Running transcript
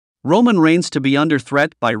Roman Reigns to be under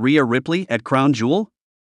threat by Rhea Ripley at Crown Jewel?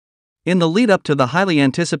 In the lead-up to the highly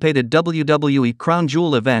anticipated WWE Crown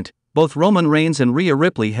Jewel event, both Roman Reigns and Rhea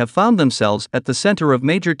Ripley have found themselves at the center of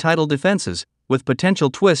major title defenses, with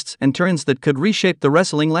potential twists and turns that could reshape the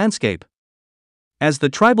wrestling landscape. As the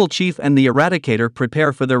Tribal Chief and the Eradicator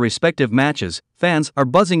prepare for their respective matches, fans are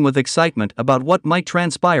buzzing with excitement about what might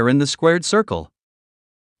transpire in the squared circle.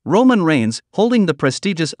 Roman Reigns, holding the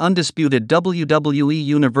prestigious Undisputed WWE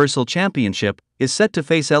Universal Championship, is set to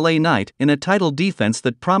face LA Knight in a title defense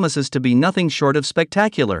that promises to be nothing short of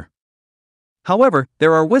spectacular. However,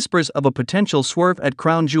 there are whispers of a potential swerve at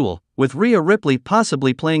Crown Jewel, with Rhea Ripley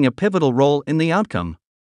possibly playing a pivotal role in the outcome.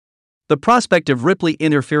 The prospect of Ripley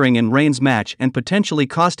interfering in Reigns' match and potentially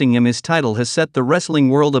costing him his title has set the wrestling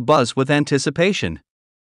world abuzz with anticipation.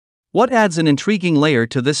 What adds an intriguing layer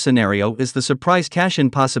to this scenario is the surprise cash-in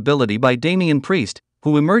possibility by Damian Priest,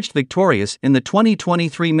 who emerged victorious in the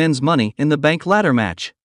 2023 Men's Money in the Bank ladder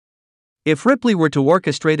match. If Ripley were to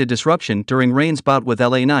orchestrate a disruption during Reigns' bout with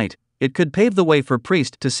LA Knight, it could pave the way for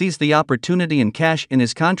Priest to seize the opportunity and cash in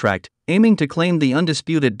his contract, aiming to claim the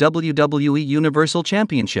undisputed WWE Universal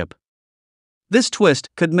Championship. This twist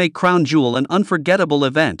could make Crown Jewel an unforgettable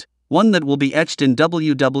event, one that will be etched in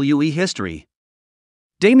WWE history.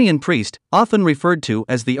 Damian Priest, often referred to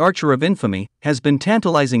as the Archer of Infamy, has been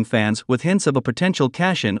tantalizing fans with hints of a potential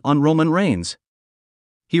cash-in on Roman Reigns.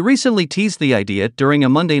 He recently teased the idea during a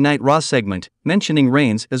Monday Night Raw segment, mentioning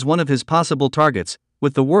Reigns as one of his possible targets,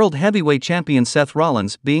 with the World Heavyweight Champion Seth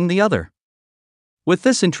Rollins being the other. With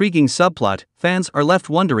this intriguing subplot, fans are left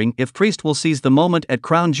wondering if Priest will seize the moment at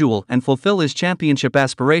Crown Jewel and fulfill his championship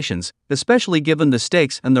aspirations, especially given the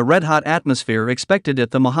stakes and the red-hot atmosphere expected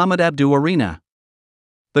at the Mohamed Abdu Arena.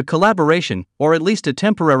 The collaboration, or at least a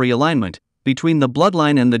temporary alignment, between the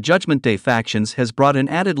Bloodline and the Judgment Day factions has brought an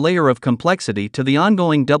added layer of complexity to the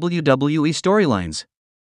ongoing WWE storylines.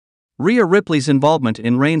 Rhea Ripley's involvement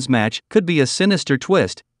in Reigns' match could be a sinister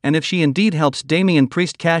twist, and if she indeed helps Damian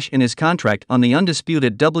Priest cash in his contract on the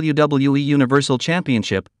undisputed WWE Universal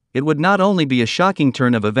Championship, it would not only be a shocking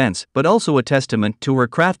turn of events but also a testament to her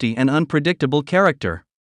crafty and unpredictable character.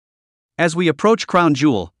 As we approach Crown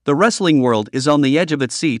Jewel, the wrestling world is on the edge of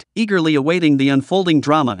its seat, eagerly awaiting the unfolding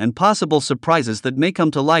drama and possible surprises that may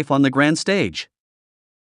come to life on the grand stage.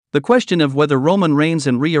 The question of whether Roman Reigns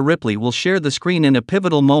and Rhea Ripley will share the screen in a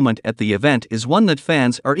pivotal moment at the event is one that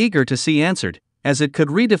fans are eager to see answered, as it could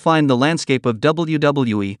redefine the landscape of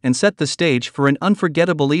WWE and set the stage for an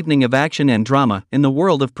unforgettable evening of action and drama in the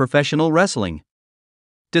world of professional wrestling.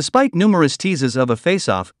 Despite numerous teases of a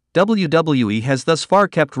face-off, WWE has thus far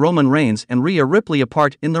kept Roman Reigns and Rhea Ripley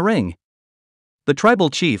apart in the ring. The Tribal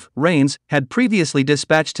Chief, Reigns, had previously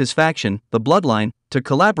dispatched his faction, the Bloodline, to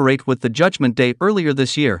collaborate with the Judgment Day earlier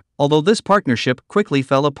this year, although this partnership quickly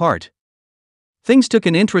fell apart. Things took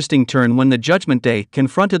an interesting turn when the Judgment Day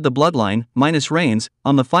confronted the Bloodline, minus Reigns,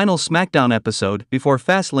 on the final SmackDown episode before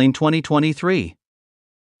Fastlane 2023.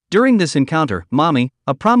 During this encounter, Mommy,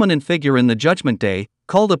 a prominent figure in the Judgment Day,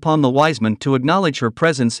 called upon the Wiseman to acknowledge her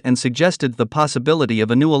presence and suggested the possibility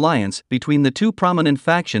of a new alliance between the two prominent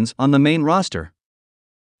factions on the main roster.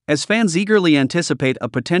 As fans eagerly anticipate a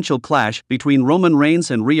potential clash between Roman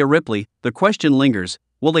Reigns and Rhea Ripley, the question lingers,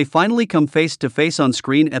 will they finally come face-to-face on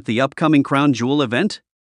screen at the upcoming Crown Jewel event?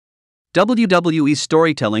 WWE's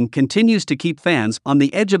storytelling continues to keep fans on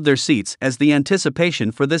the edge of their seats as the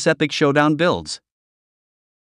anticipation for this epic showdown builds.